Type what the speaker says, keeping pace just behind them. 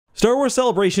Star Wars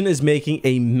Celebration is making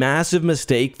a massive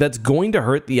mistake that's going to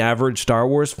hurt the average Star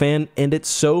Wars fan, and it's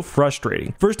so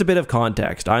frustrating. First, a bit of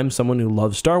context. I'm someone who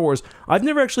loves Star Wars. I've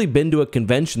never actually been to a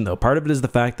convention though. Part of it is the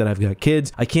fact that I've got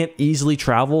kids. I can't easily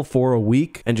travel for a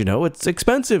week, and it's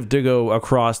expensive to go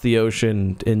across the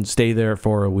ocean and stay there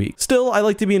for a week. Still, I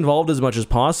like to be involved as much as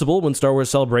possible. When Star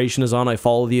Wars Celebration is on, I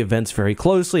follow the events very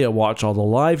closely. I watch all the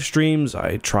live streams.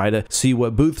 I try to see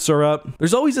what booths are up.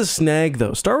 There's always a snag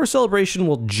though. Star Wars Celebration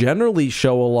will generally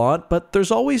show a lot, but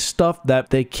there's always stuff that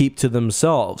they keep to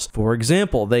themselves. For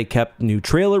example, they kept new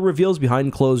trailer reveals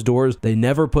behind closed doors. They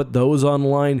never put those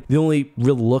online. The only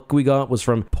real look we got was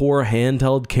from poor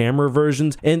handheld camera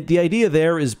versions, and the idea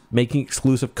there is making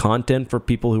exclusive content for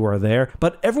people who are there.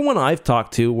 But everyone I've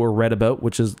talked to or read about,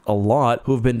 which is a lot,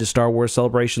 who have been to Star Wars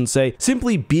Celebration, say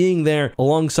simply being there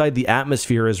alongside the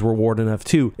atmosphere is reward enough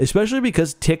too, especially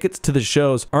because tickets to the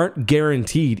shows aren't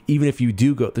guaranteed even if you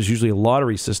do go. There's usually a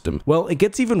lottery system. Well, it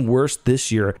gets even worse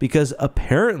this year because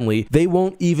apparently they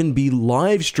won't even be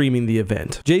live streaming the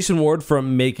event. Jason Ward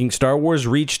from Making Star Wars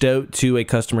reached out to a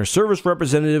customer service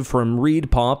representative from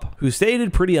ReedPop, who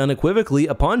stated pretty unequivocally,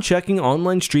 upon checking,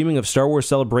 online streaming of Star Wars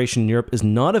Celebration in Europe is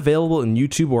not available in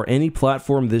YouTube or any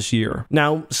platform this year.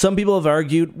 Now, some people have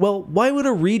argued, well, why would a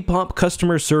ReedPop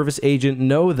customer service agent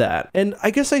know that? And I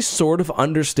guess I sort of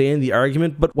understand the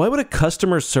argument, but why would a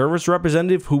customer service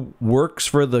representative who works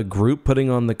for the group putting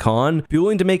on the con be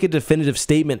willing to make a definitive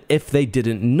statement if they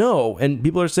didn't know? And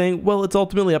people are saying, well, it's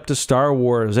ultimately up to Star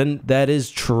Wars, and that is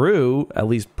true, at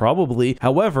least probably.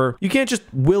 However, you can't just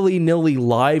willy-nilly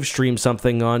live stream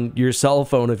something on your cell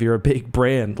phone if you're a big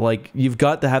brand. Like, you've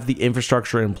got to have the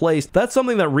infrastructure in place. That's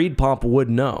something that ReedPop would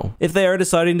know. If they are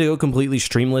deciding to go completely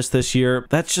streamless this year,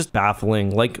 that's just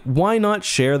baffling. Like, why not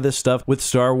share this stuff with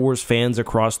Star Wars fans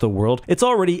across the world? It's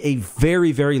already a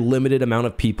very, very limited amount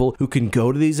of people who can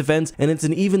go to these events, and it's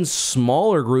an even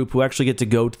smaller group who actually get to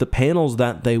go to the panels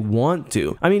that they want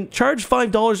to. I mean, charge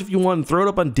 $5 if you want and throw it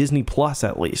up on Disney Plus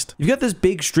at least. You've got this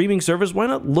big streaming service, why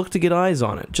not look to get eyes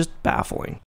on it? Just baffling.